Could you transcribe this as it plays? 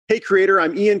Hey, creator,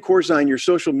 I'm Ian Corzine, your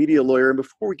social media lawyer. And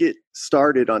before we get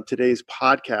started on today's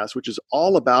podcast, which is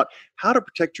all about how to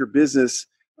protect your business,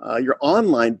 your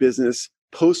online business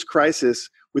post-crisis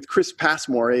with Chris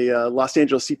Passmore, a Los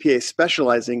Angeles CPA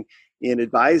specializing in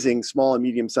advising small and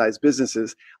medium-sized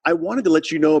businesses, I wanted to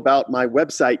let you know about my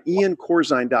website,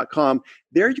 iancorzine.com.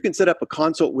 There you can set up a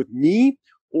consult with me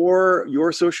or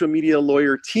your social media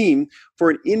lawyer team for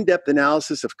an in-depth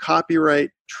analysis of copyright,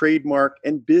 trademark,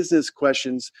 and business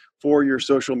questions for your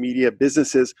social media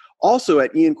businesses. Also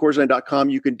at iancorzine.com,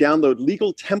 you can download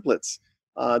legal templates.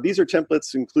 These are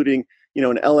templates including,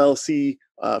 an LLC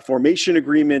formation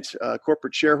agreement,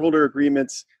 corporate shareholder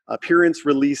agreements, appearance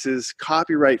releases,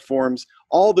 copyright forms,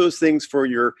 all those things for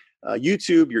your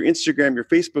YouTube, your Instagram, your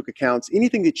Facebook accounts,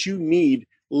 anything that you need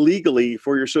legally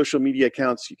for your social media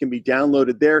accounts, you can be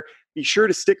downloaded there. Be sure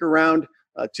to stick around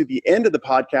to the end of the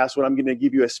podcast when I'm going to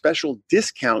give you a special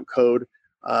discount code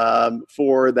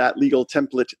for that legal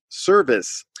template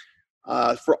service.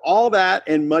 For all that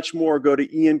and much more, go to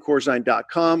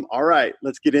iancorzine.com. All right,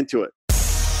 let's get into it.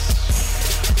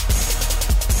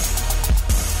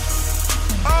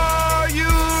 Are you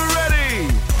ready?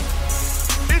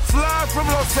 It's live from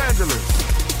Los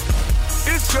Angeles.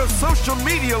 It's your social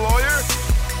media lawyer,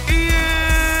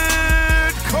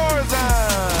 Ian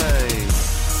Corzine.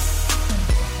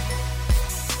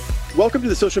 Welcome to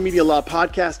the Social Media Law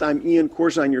Podcast. I'm Ian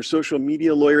Corzine, your social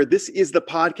media lawyer. This is the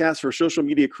podcast for social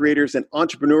media creators and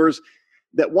entrepreneurs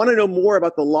that want to know more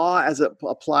about the law as it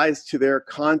applies to their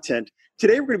content.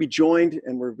 Today, we're going to be joined,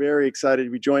 and we're very excited to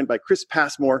be joined by Chris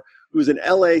Passmore, who's an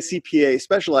LA CPA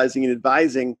specializing in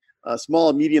advising small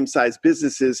and medium-sized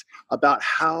businesses about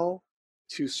how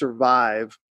to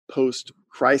survive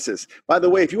post-crisis. By the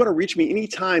way, if you want to reach me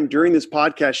anytime during this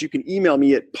podcast, you can email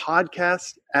me at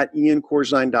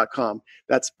podcast@iancorzine.com.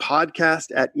 That's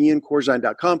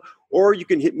podcast@iancorzine.com, or you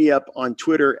can hit me up on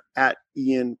Twitter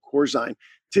 @IanCorzine.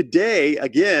 Today,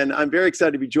 again, I'm very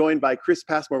excited to be joined by Chris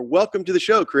Passmore. Welcome to the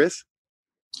show, Chris.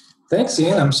 Thanks,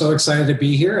 Ian. I'm so excited to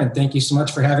be here, and thank you so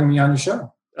much for having me on your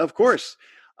show. Of course.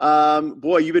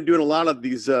 Boy, you've been doing a lot of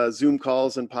these Zoom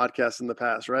calls and podcasts in the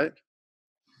past, right?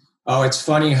 Oh, it's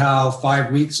funny how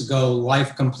 5 weeks ago,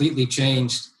 life completely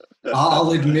changed. I'll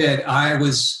admit, I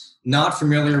was not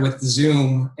familiar with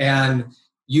Zoom and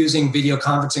using video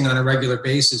conferencing on a regular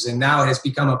basis, and now it has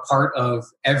become a part of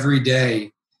every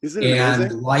day. Isn't it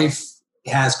amazing? And life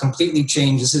has completely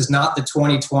changed. This is not the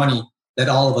 2020 that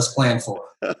all of us planned for.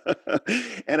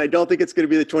 And I don't think it's going to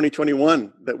be the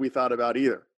 2021 that we thought about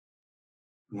either.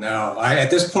 No,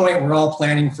 at this point, we're all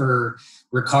planning for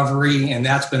recovery, and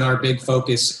that's been our big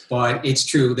focus. But it's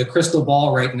true. The crystal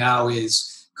ball right now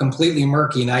is completely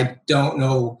murky, and I don't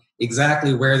know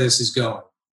exactly where this is going.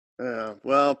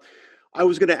 Well, I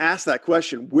was going to ask that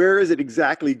question. Where is it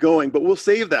exactly going? But we'll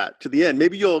save that to the end.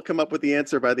 Maybe you'll come up with the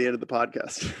answer by the end of the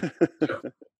podcast. Sure.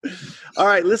 All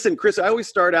right. Listen, Chris, I always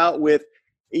start out with,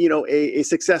 a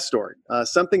success story,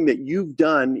 something that you've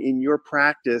done in your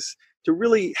practice to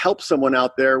really help someone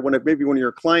out there, maybe one of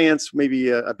your clients, maybe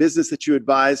a business that you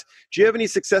advise. Do you have any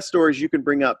success stories you can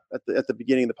bring up at the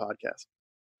beginning of the podcast?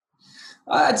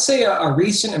 I'd say a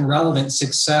recent and relevant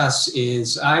success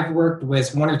is I've worked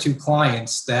with one or two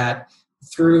clients that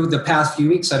through the past few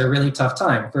weeks had a really tough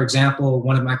time. For example,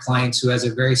 one of my clients who has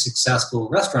a very successful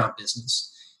restaurant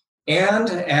business. And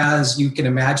as you can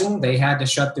imagine, they had to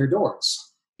shut their doors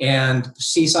and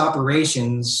cease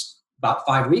operations about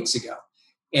 5 weeks ago.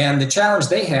 And the challenge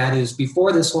they had is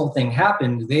before this whole thing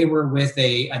happened, they were with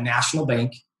a national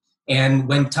bank. And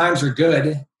when times were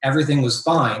good, everything was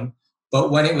fine.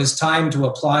 But when it was time to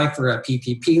apply for a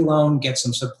PPP loan, get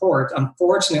some support,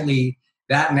 unfortunately,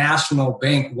 that national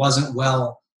bank wasn't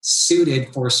well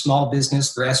suited for small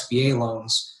business, for SBA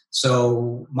loans.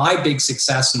 So my big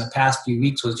success in the past few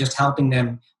weeks was just helping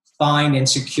them find and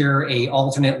secure a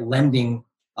alternate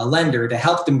lender to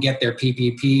help them get their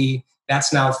PPP.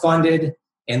 That's now funded.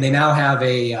 And they now have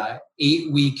a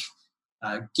 8-week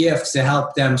gift to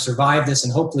help them survive this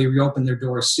and hopefully reopen their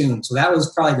doors soon. So that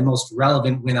was probably the most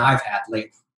relevant win I've had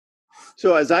lately.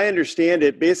 So as I understand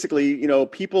it, basically,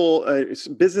 people,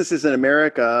 businesses in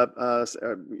America,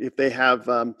 if they have,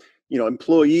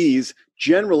 employees,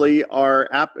 generally are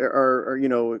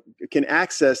can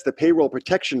access the payroll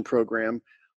protection program,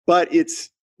 but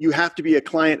you have to be a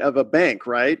client of a bank,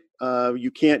 right?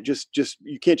 You can't just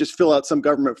fill out some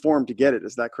government form to get it.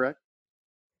 Is that correct?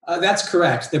 That's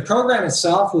correct. The program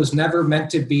itself was never meant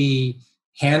to be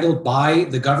handled by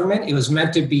the government. It was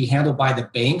meant to be handled by the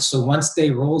banks. So once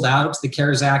they rolled out the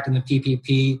CARES Act and the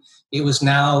PPP, it was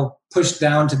now pushed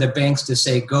down to the banks to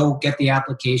say, go get the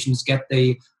applications, get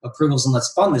the approvals, and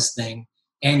let's fund this thing.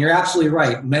 And you're absolutely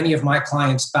right. Many of my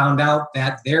clients found out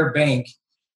that their bank,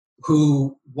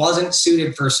 who wasn't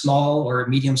suited for small or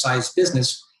medium-sized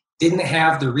business, didn't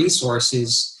have the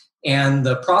resources and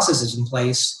the processes in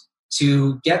place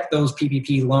to get those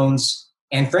PPP loans.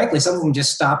 And frankly, some of them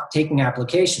just stopped taking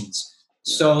applications.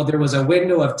 So there was a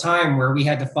window of time where we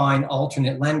had to find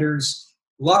alternate lenders.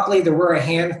 Luckily, there were a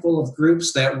handful of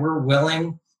groups that were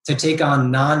willing to take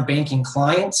on non-banking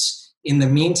clients. In the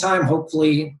meantime,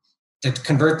 hopefully, to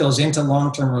convert those into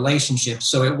long-term relationships.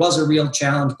 So it was a real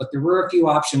challenge, but there were a few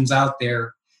options out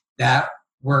there that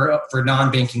were for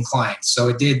non-banking clients. So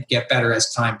it did get better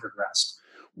as time progressed.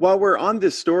 While we're on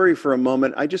this story for a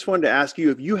moment, I just wanted to ask you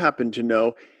if you happen to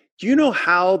know, do you know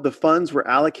how the funds were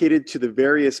allocated to the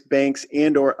various banks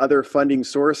and or other funding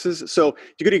sources? So to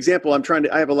give an example,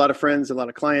 I have a lot of friends, a lot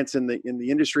of clients in the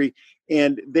industry,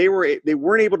 and they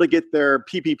weren't able to get their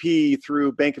PPP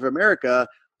through Bank of America,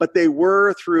 but they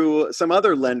were through some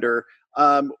other lender.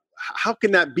 How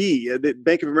can that be? The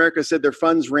Bank of America said their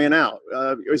funds ran out.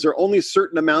 Is there only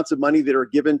certain amounts of money that are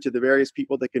given to the various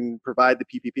people that can provide the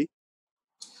PPP?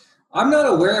 I'm not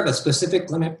aware of a specific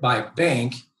limit by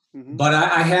bank, but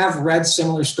I have read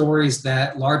similar stories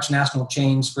that large national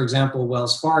chains, for example,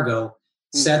 Wells Fargo,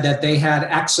 said that they had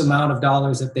X amount of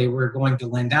dollars that they were going to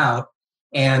lend out.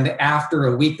 And after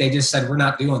a week, they just said, we're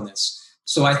not doing this.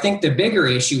 So I think the bigger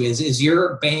issue is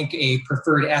your bank a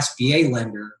preferred SBA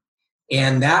lender?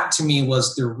 And that to me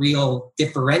was the real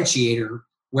differentiator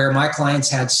where my clients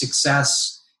had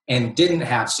success and didn't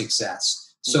have success.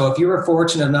 So if you were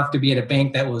fortunate enough to be at a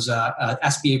bank that was a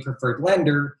SBA preferred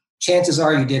lender, chances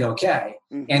are you did okay.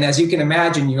 And as you can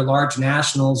imagine, your large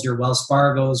nationals, your Wells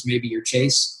Fargos, maybe your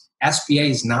Chase, SBA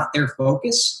is not their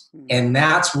focus. And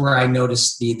that's where I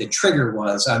noticed the trigger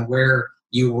was on where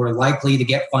you were likely to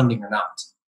get funding or not.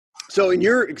 So in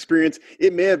your experience,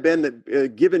 it may have been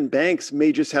that given banks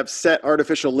may just have set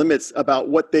artificial limits about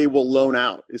what they will loan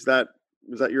out. Was that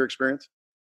your experience?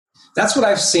 That's what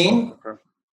I've seen. Okay.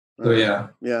 So, yeah.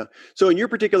 Yeah. So in your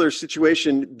particular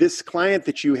situation, this client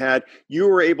that you had, you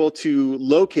were able to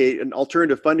locate an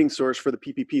alternative funding source for the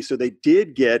PPP. So they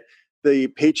did get the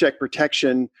Paycheck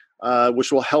Protection,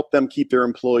 which will help them keep their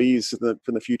employees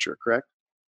for the future, correct?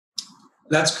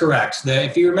 That's correct.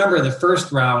 If you remember the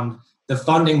first round, the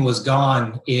funding was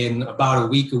gone in about a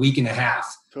week and a half.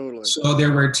 Totally. So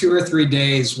there were 2 or 3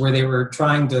 days where they were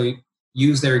trying to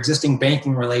use their existing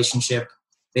banking relationship.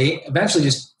 They eventually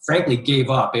just frankly gave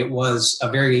up. It was a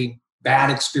very bad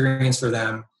experience for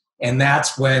them. And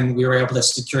that's when we were able to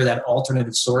secure that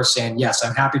alternative source. And yes,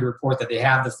 I'm happy to report that they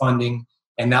have the funding.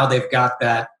 And now they've got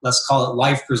that, let's call it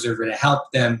life preserver, to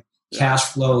help them cash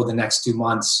flow the next 2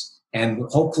 months. And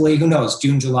hopefully, who knows,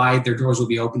 June, July, their doors will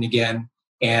be open again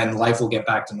and life will get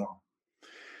back to normal.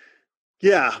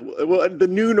 Yeah, well, the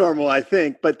new normal, I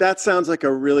think, but that sounds like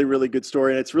a really, really good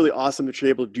story. And it's really awesome that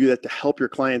you're able to do that to help your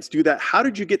clients do that. How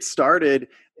did you get started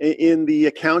in the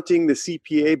accounting, the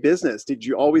CPA business? Did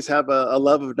you always have a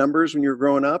love of numbers when you were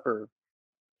growing up, or?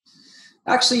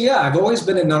 Actually, yeah, I've always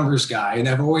been a numbers guy, and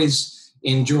I've always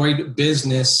enjoyed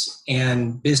business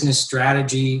and business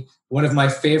strategy. One of my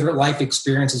favorite life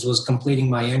experiences was completing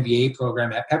my MBA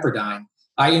program at Pepperdine.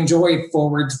 I enjoy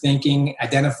forward thinking,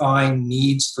 identifying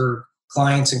needs for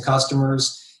clients and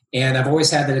customers, and I've always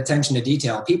had that attention to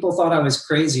detail. People thought I was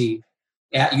crazy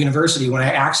at university when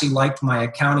I actually liked my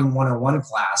accounting 101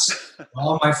 class.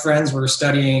 All my friends were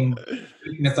studying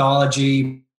Greek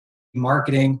mythology,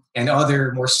 marketing, and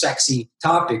other more sexy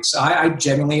topics. I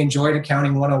genuinely enjoyed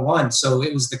accounting 101. So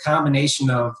it was the combination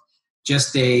of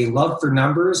just a love for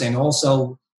numbers and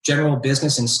also general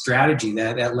business and strategy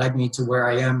that led me to where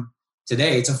I am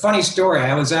today. It's a funny story.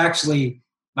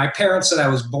 My parents said I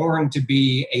was born to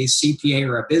be a CPA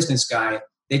or a business guy.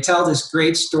 They tell this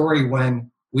great story when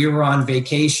we were on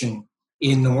vacation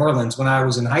in New Orleans when I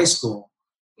was in high school.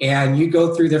 And you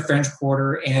go through the French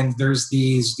Quarter and there's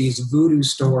these voodoo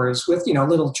stores with,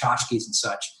 little tchotchkes and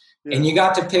such. Yeah. And you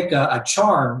got to pick a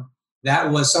charm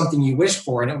that was something you wished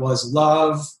for. And it was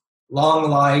love, long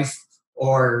life,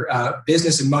 or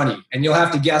business and money. And you'll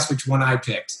have to guess which one I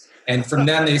picked. And from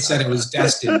then they said it was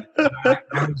destined. I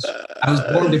was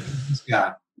born to be this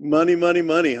guy. Money, money,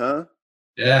 money, huh?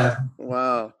 Yeah.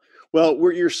 Wow. Well,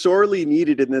 you're sorely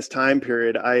needed in this time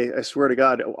period. I swear to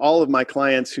God, all of my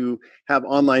clients who have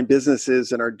online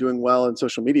businesses and are doing well in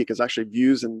social media, because actually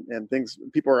views and things,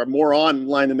 people are more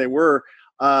online than they were,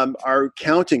 are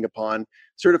counting upon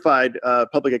certified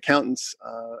public accountants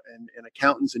and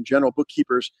accountants in general,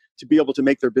 bookkeepers, to be able to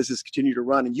make their business continue to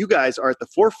run. And you guys are at the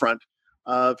forefront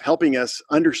of helping us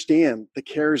understand the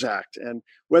CARES Act and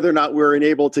whether or not we're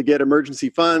enabled to get emergency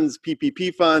funds,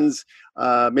 PPP funds,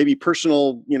 maybe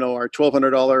personal, our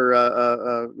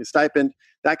 $1,200 stipend,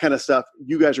 that kind of stuff.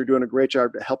 You guys are doing a great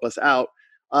job to help us out.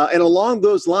 And along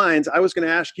those lines, I was going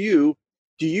to ask you,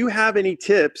 do you have any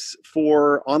tips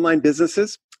for online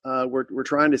businesses? We're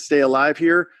trying to stay alive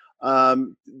here.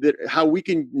 That how we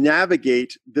can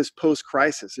navigate this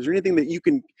post-crisis. Is there anything that you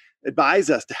can advise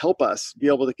us to help us be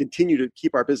able to continue to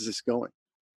keep our business going?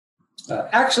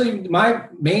 Actually, my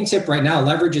main tip right now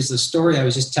leverages the story I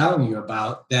was just telling you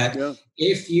about, that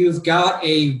if you've got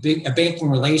a banking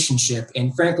relationship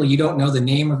and frankly, you don't know the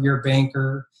name of your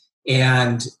banker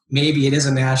and maybe it is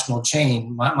a national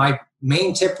chain, my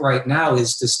main tip right now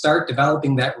is to start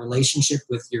developing that relationship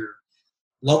with your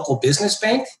local business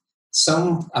bank,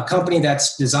 a company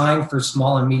that's designed for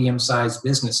small and medium-sized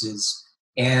businesses.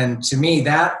 And to me,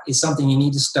 that is something you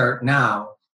need to start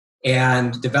now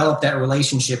and develop that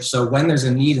relationship. So when there's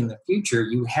a need in the future,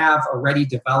 you have already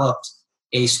developed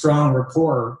a strong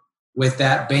rapport with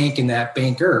that bank and that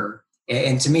banker.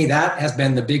 And to me, that has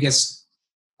been the biggest,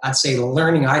 I'd say,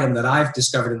 learning item that I've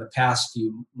discovered in the past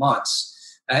few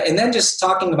months. And then just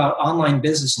talking about online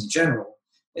business in general,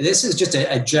 this is just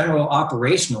a general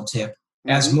operational tip.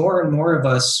 As more and more of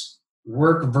us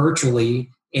work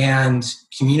virtually and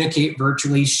communicate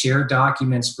virtually, share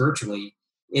documents virtually,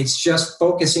 it's just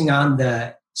focusing on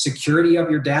the security of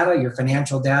your data, your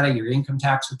financial data, your income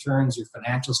tax returns, your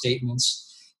financial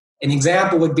statements. An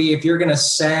example would be if you're going to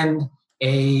send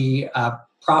a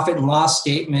profit and loss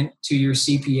statement to your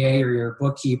CPA or your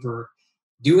bookkeeper,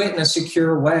 do it in a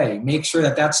secure way. Make sure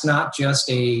that that's not just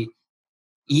a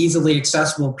easily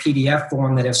accessible PDF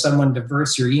form that if someone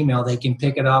diverts your email, they can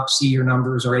pick it up, see your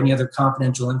numbers or any other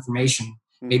confidential information,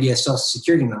 maybe a social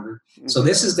security number. So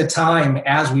this is the time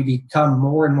as we become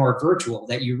more and more virtual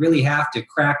that you really have to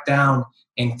crack down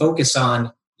and focus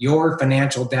on your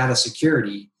financial data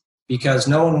security, because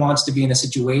no one wants to be in a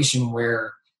situation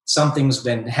where something's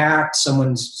been hacked,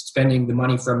 someone's spending the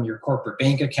money from your corporate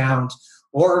bank account,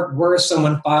 or where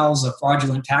someone files a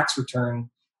fraudulent tax return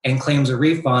and claims a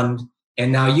refund, and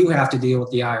now you have to deal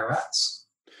with the IRS.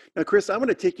 Now, Chris, I'm going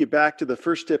to take you back to the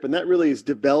first tip, and that really is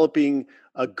developing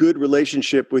a good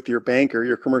relationship with your banker,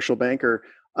 your commercial banker.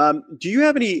 Do you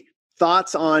have any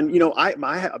thoughts on,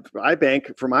 I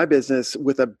bank for my business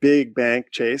with a big bank,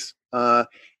 Chase,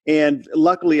 and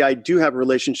luckily I do have a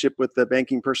relationship with the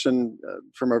banking person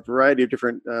from a variety of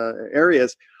different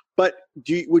areas. But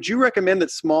would you recommend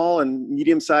that small and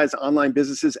medium-sized online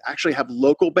businesses actually have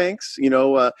local banks,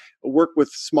 work with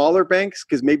smaller banks?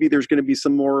 Because maybe there's going to be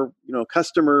some more,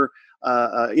 customer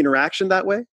interaction that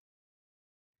way?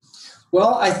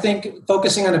 Well, I think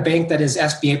focusing on a bank that is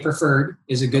SBA preferred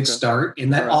is a good start,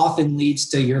 and that often leads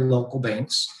to your local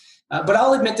banks. But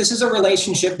I'll admit this is a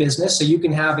relationship business, so you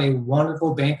can have a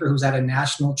wonderful banker who's at a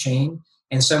national chain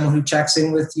and someone who checks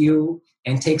in with you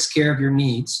and takes care of your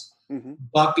needs.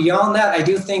 But beyond that, I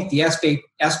do think the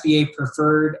SBA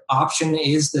preferred option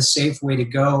is the safe way to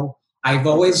go. I've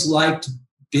always liked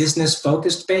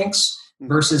business-focused banks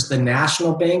versus the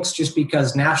national banks, just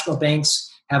because national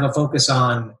banks have a focus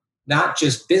on not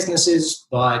just businesses,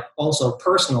 but also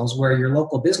personals, where your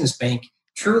local business bank,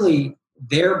 truly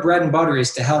their bread and butter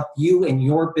is to help you and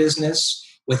your business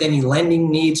with any lending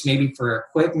needs, maybe for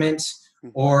equipment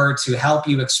or to help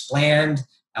you expand,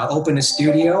 open a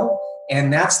studio.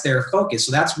 And that's their focus.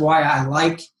 So that's why I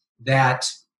like that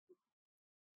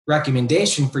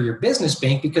recommendation for your business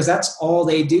bank, because that's all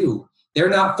they do. They're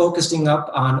not focusing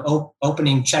up on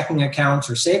opening checking accounts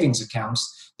or savings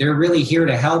accounts. They're really here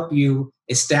to help you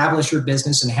establish your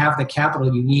business and have the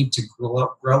capital you need to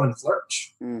grow and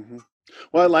flourish.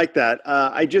 Well, I like that.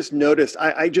 I just noticed,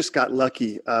 I just got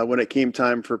lucky when it came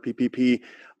time for PPP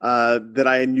that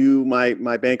I knew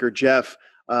my banker, Jeff,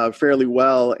 fairly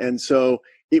well. And so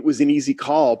it was an easy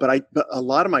call, but a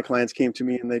lot of my clients came to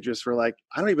me and they just were like,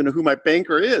 I don't even know who my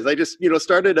banker is. I just,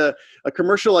 started a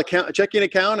commercial account, a checking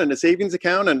account and a savings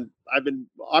account. And I've been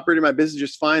operating my business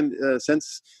just fine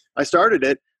since I started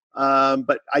it.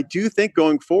 But I do think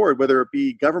going forward, whether it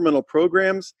be governmental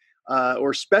programs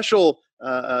or special,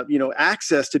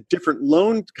 access to different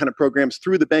loan kind of programs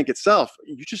through the bank itself,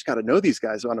 you just got to know these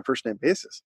guys on a first name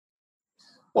basis.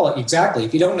 Well, exactly.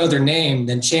 If you don't know their name,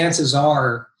 then chances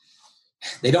are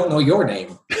they don't know your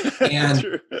name.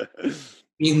 And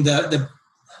the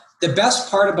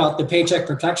best part about the Paycheck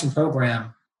Protection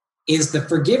Program is the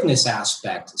forgiveness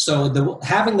aspect. So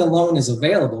having the loan is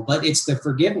available, but it's the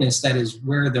forgiveness that is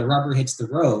where the rubber hits the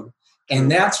road.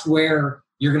 And that's where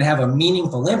you're going to have a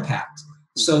meaningful impact.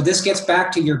 So this gets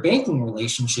back to your banking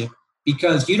relationship.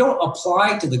 because you don't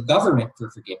apply to the government for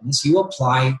forgiveness. You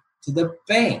apply to the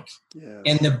bank. Yes.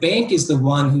 And the bank is the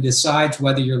one who decides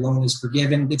whether your loan is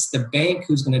forgiven. It's the bank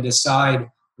who's going to decide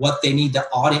what they need to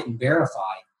audit and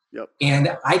verify. Yep.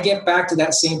 And I get back to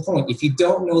that same point. If you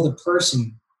don't know the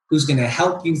person who's going to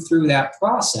help you through that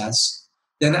process,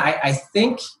 then I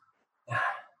think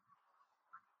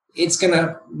it's going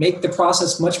to make the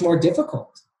process much more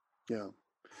difficult. Yeah.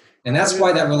 And that's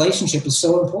why that relationship is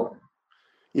so important.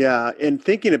 Yeah, and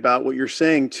thinking about what you're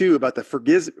saying too about the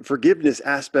forgiveness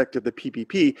aspect of the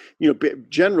PPP,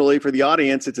 generally for the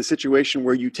audience, it's a situation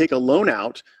where you take a loan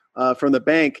out from the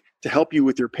bank to help you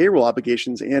with your payroll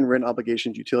obligations and rent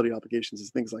obligations, utility obligations, and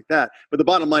things like that. But the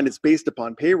bottom line is based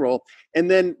upon payroll.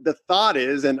 And then the thought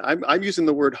is, and I'm using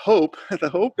the word hope, the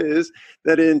hope is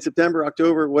that in September,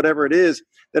 October, whatever it is,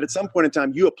 that at some point in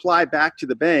time you apply back to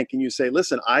the bank and you say,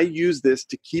 listen, I use this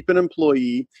to keep an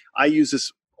employee. I use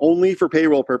this only for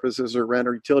payroll purposes or rent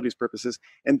or utilities purposes,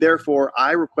 and therefore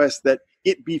I request that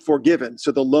it be forgiven.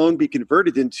 So the loan be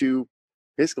converted into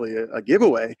basically a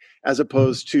giveaway as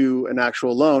opposed to an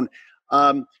actual loan.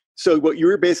 So what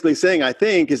you're basically saying, I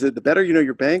think, is that the better you know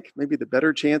your bank, maybe the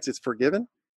better chance it's forgiven?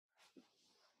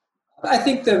 I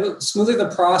think the smoother the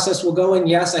process will go, and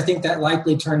yes, I think that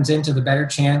likely turns into the better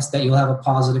chance that you'll have a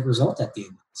positive result at the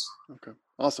end of this. Okay,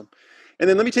 awesome. And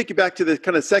then let me take you back to the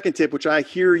kind of second tip, which I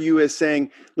hear you as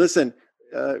saying, listen,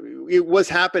 it was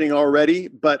happening already,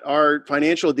 but our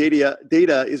financial data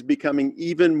is becoming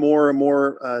even more and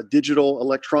more digital,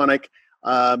 electronic.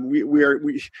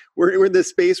 We're in this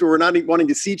space where we're not even wanting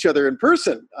to see each other in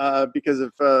person because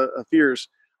of fears.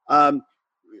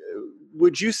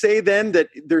 Would you say then that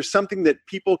there's something that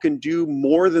people can do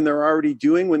more than they're already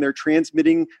doing when they're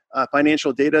transmitting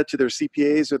financial data to their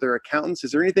CPAs or their accountants?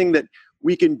 Is there anything that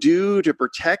we can do to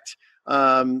protect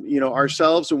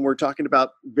ourselves when we're talking about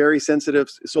very sensitive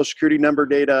Social Security number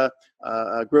data,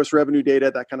 gross revenue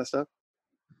data, that kind of stuff?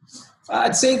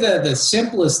 I'd say the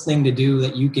simplest thing to do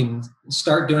that you can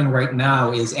start doing right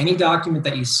now is any document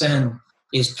that you send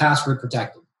is password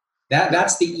protected.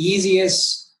 That's the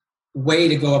easiest way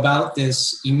to go about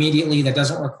this immediately. That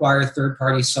doesn't require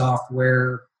third-party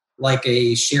software like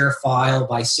a ShareFile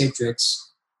by Citrix.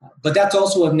 But that's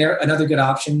also another good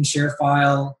option.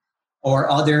 ShareFile or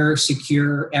other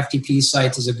secure FTP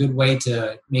sites is a good way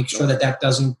to make sure that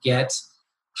doesn't get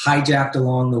hijacked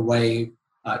along the way.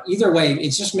 Either way,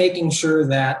 it's just making sure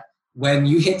that when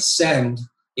you hit send,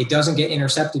 it doesn't get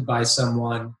intercepted by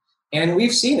someone. And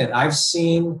we've seen it. I've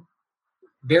seen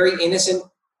very innocent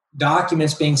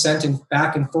documents being sent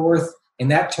back and forth, and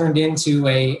that turned into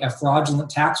a fraudulent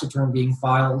tax return being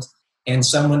filed, and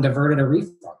someone diverted a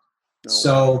refund.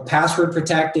 So password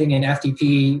protecting and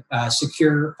FTP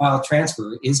secure file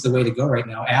transfer is the way to go right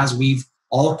now, as we've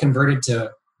all converted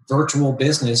to virtual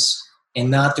business and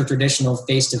not the traditional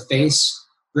face-to-face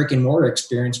brick and mortar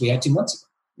experience we had 2 months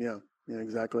ago. Yeah,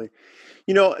 exactly.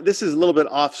 This is a little bit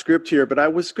off script here, but I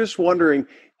was just wondering,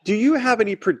 do you have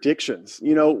any predictions?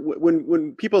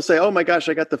 When people say, oh my gosh,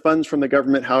 I got the funds from the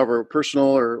government, however, personal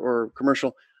or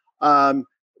commercial,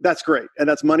 that's great. And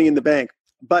that's money in the bank.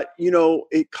 But,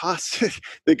 it costs,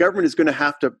 the government is going to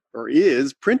have to, or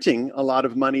is printing a lot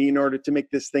of money in order to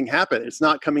make this thing happen. It's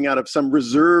not coming out of some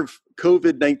reserve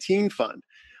COVID-19 fund.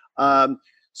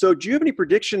 So do you have any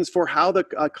predictions for how the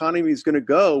economy is going to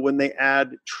go when they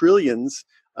add trillions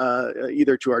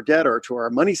either to our debt or to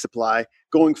our money supply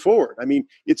going forward? I mean,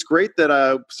 it's great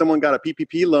that someone got a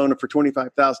PPP loan for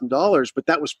 $25,000, but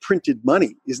that was printed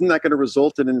money. Isn't that going to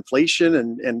result in inflation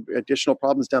and additional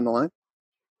problems down the line?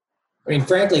 I mean,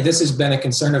 frankly, this has been a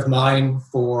concern of mine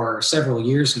for several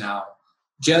years now.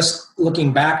 Just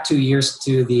looking back 2 years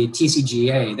to the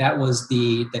TCJA, that was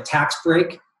the tax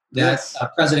break that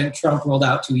President Trump rolled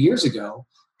out 2 years ago,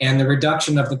 and the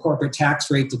reduction of the corporate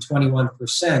tax rate to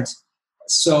 21%.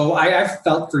 So I've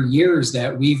felt for years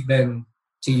that we've been,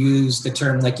 to use the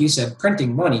term, like you said,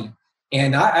 printing money.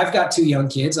 And I've got 2 young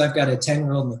kids. I've got a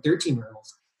 10-year-old and a 13-year-old.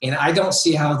 And I don't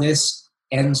see how this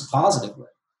ends positively.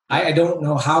 I don't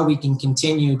know how we can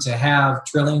continue to have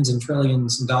trillions and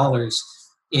trillions of dollars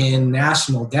in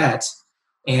national debt,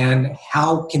 and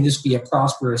how can this be a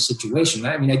prosperous situation?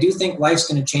 I mean, I do think life's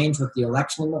going to change with the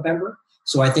election in November.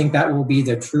 So I think that will be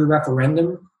the true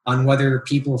referendum on whether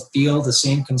people feel the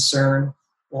same concern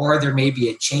or there may be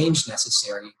a change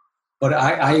necessary. But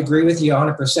I agree with you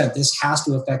 100%. This has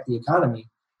to affect the economy.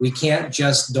 We can't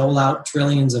just dole out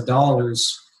trillions of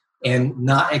dollars and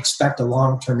not expect a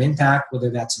long-term impact, whether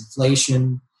that's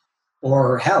inflation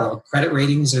or hell, credit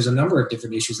ratings. There's a number of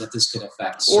different issues that this could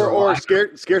affect. Or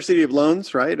scarcity of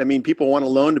loans, right? I mean, people want a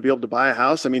loan to be able to buy a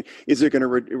house. I mean, is it going to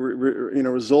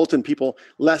result in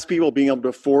less people being able to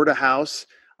afford a house?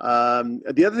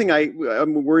 The other thing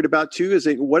I'm worried about too is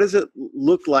what does it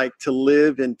look like to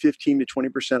live in 15 to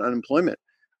 20% unemployment?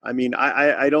 I mean,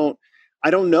 I don't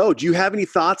know. Do you have any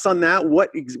thoughts on that?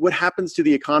 What happens to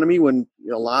the economy when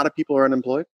a lot of people are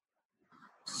unemployed?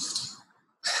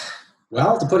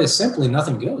 Well, to put it simply,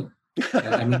 nothing good.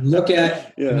 I mean, look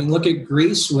at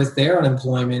Greece with their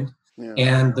unemployment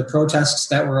and the protests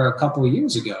that were a couple of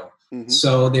years ago. Mm-hmm.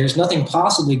 So there's nothing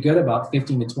possibly good about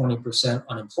 15 to 20%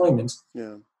 unemployment.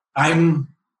 Yeah. I'm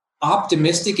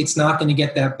optimistic it's not going to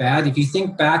get that bad. If you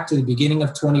think back to the beginning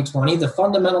of 2020, the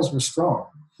fundamentals were strong.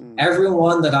 Mm-hmm.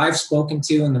 Everyone that I've spoken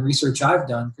to and the research I've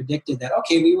done predicted that,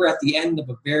 okay, we were at the end of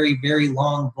a very, very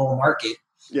long bull market.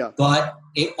 Yeah. But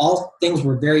all things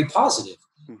were very positive.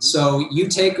 Mm-hmm. So you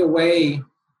take away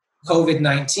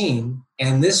COVID-19,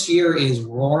 and this year is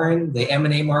roaring. The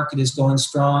M&A market is going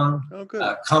strong. Oh,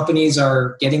 good. Companies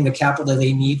are getting the capital that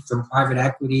they need from private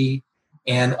equity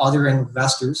and other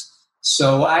investors.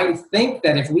 So I think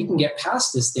that if we can get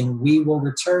past this thing, we will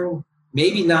return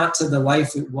maybe not to the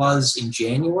life it was in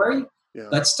January,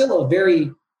 but still a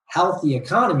very healthy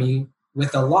economy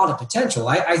with a lot of potential.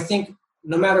 I think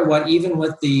no matter what, even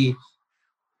with the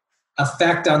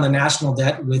effect on the national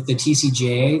debt with the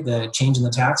TCJA, the change in the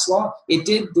tax law, it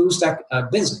did boost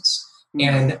business. Mm-hmm.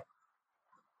 And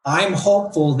I'm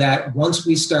hopeful that once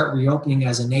we start reopening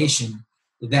as a nation,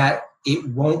 that it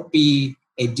won't be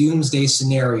a doomsday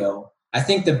scenario. I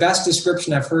think the best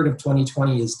description I've heard of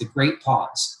 2020 is the great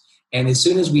pause. And as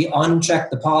soon as we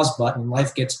uncheck the pause button,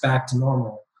 life gets back to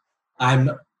normal. I'm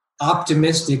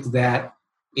optimistic that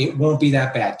it won't be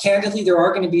that bad. Candidly, there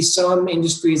are going to be some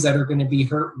industries that are going to be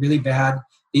hurt really bad.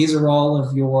 These are all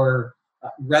of your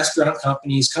restaurant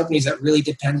companies that really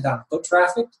depend on foot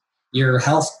traffic, your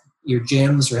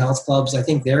gyms, your health clubs. I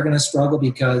think they're going to struggle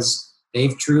because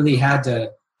they've truly had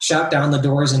to shut down the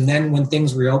doors. And then when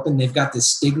things reopen, they've got the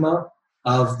stigma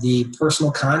of the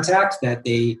personal contact that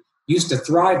they used to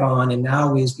thrive on and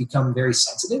now is become very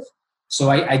sensitive. So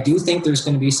I do think there's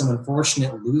going to be some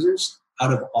unfortunate losers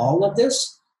out of all of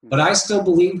this. But I still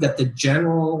believe that the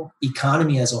general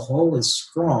economy as a whole is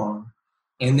strong.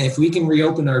 And if we can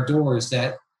reopen our doors,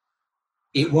 that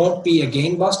it won't be a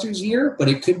gangbusters year, but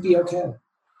it could be okay.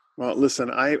 Well, listen,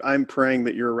 I'm praying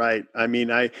that you're right. I mean,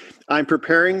 I'm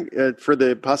preparing for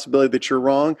the possibility that you're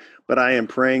wrong, but I am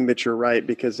praying that you're right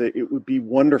because it would be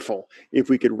wonderful if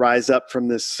we could rise up from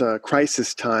this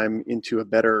crisis time into a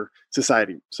better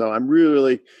society. So I'm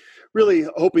really, really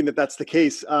hoping that that's the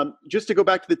case. Just to go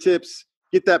back to the tips,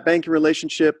 get that banking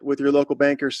relationship with your local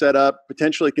banker set up,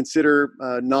 potentially consider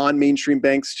non-mainstream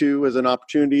banks too as an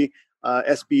opportunity,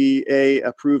 SBA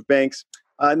approved banks.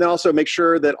 And then also make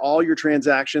sure that all your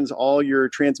transactions, all your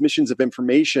transmissions of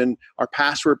information are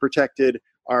password protected,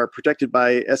 are protected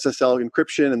by SSL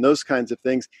encryption and those kinds of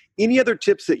things. Any other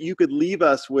tips that you could leave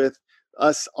us with,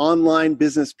 us online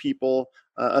business people,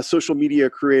 social media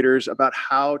creators, about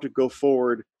how to go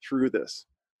forward through this?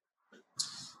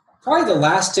 Probably the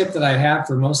last tip that I have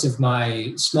for most of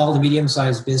my small to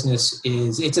medium-sized business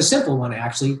is, it's a simple one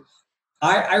actually.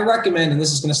 I recommend, and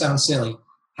this is going to sound silly,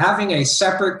 having a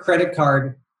separate credit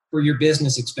card for your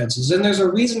business expenses. And there's a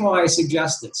reason why I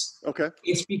suggest this. Okay.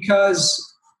 It's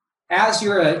because as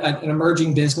you're an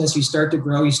emerging business, you start to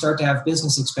grow, you start to have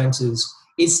business expenses.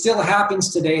 It still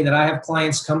happens today that I have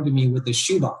clients come to me with a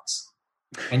shoebox.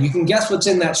 And you can guess what's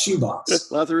in that shoebox.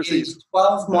 Lots of receipts. It's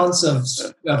 12 months of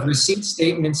receipt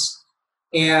statements.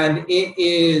 And it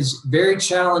is very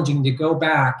challenging to go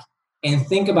back and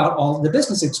think about all the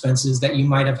business expenses that you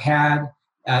might have had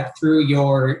through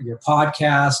your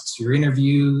podcasts, your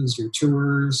interviews, your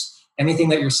tours, anything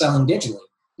that you're selling digitally.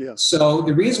 Yeah. So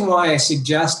the reason why I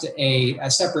suggest a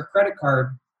separate credit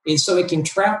card is so it can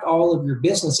track all of your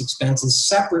business expenses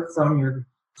separate from your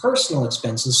personal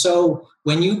expenses. So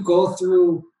when you go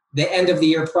through the end of the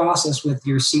year process with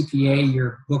your CPA,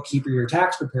 your bookkeeper, your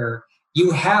tax preparer,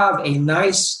 you have a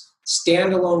nice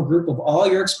standalone group of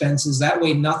all your expenses. That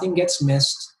way nothing gets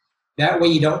missed. That way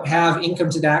you don't have income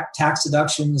tax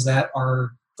deductions that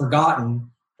are forgotten.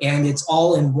 And it's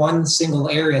all in one single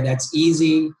area that's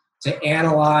easy to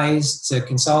analyze, to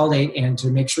consolidate, and to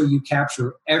make sure you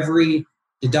capture every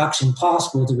deduction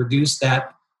possible to reduce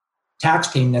that tax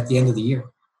payment at the end of the year.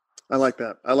 I like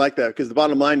that because the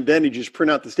bottom line, then you just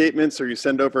print out the statements or you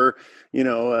send over,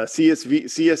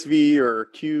 CSV or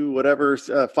Q, whatever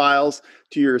files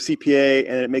to your CPA,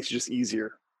 and it makes it just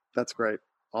easier. That's great.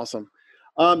 Awesome.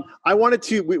 I wanted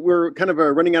to, we're kind of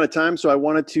running out of time, so I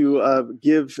wanted to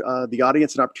give the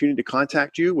audience an opportunity to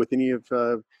contact you with any of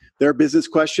their business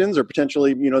questions, or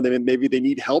potentially, maybe they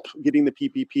need help getting the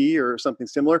PPP or something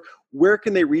similar. Where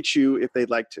can they reach you if they'd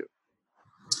like to?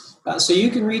 So you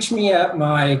can reach me at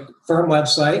my firm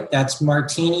website. That's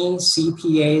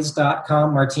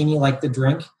martinicpas.com. Martini like the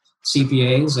drink,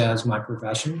 CPAs as my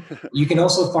profession. You can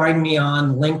also find me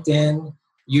on LinkedIn,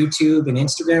 YouTube, and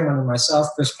Instagram under myself,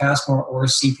 Chris Passmore, or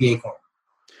CPA Corner.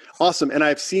 Awesome. And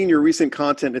I've seen your recent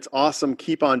content. It's awesome.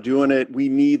 Keep on doing it. We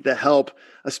need the help.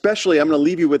 Especially, I'm going to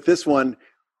leave you with this one.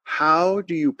 How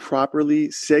do you properly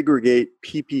segregate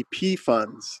PPP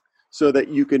funds so that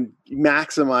you can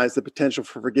maximize the potential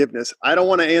for forgiveness? I don't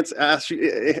want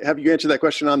to have you answer that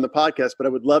question on the podcast, but I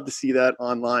would love to see that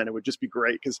online. It would just be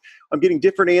great because I'm getting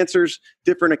different answers.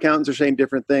 Different accountants are saying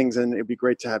different things, and it'd be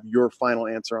great to have your final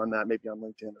answer on that, maybe on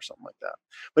LinkedIn or something like that.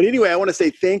 But anyway, I want to say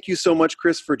thank you so much,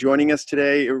 Chris, for joining us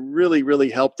today. It really, really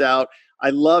helped out. I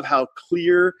love how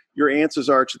clear your answers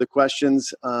are to the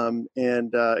questions, and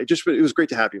it was great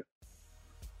to have you.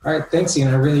 All right, thanks,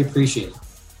 Ian. I really appreciate it.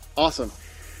 Awesome.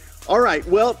 All right.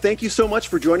 Well, thank you so much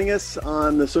for joining us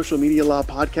on the Social Media Law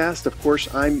Podcast. Of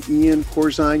course, I'm Ian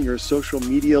Corzine, your social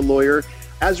media lawyer.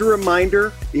 As a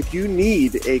reminder, if you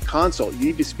need a consult, you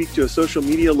need to speak to a social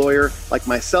media lawyer like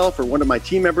myself or one of my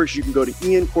team members, you can go to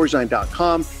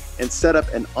iancorzine.com and set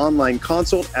up an online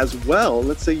consult as well.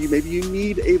 Let's say maybe you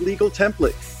need a legal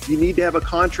template. You need to have a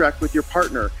contract with your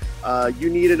partner.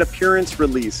 You need an appearance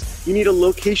release. You need a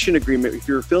location agreement if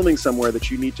you're filming somewhere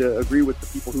that you need to agree with the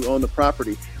people who own the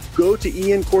property. Go to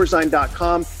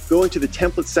iancorzine.com, go into the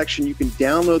template section. You can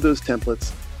download those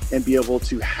templates and be able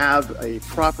to have a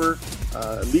proper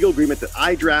legal agreement that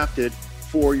I drafted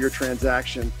for your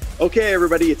transaction. Okay,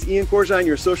 everybody, it's Ian Corzine,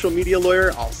 your social media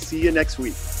lawyer. I'll see you next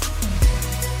week.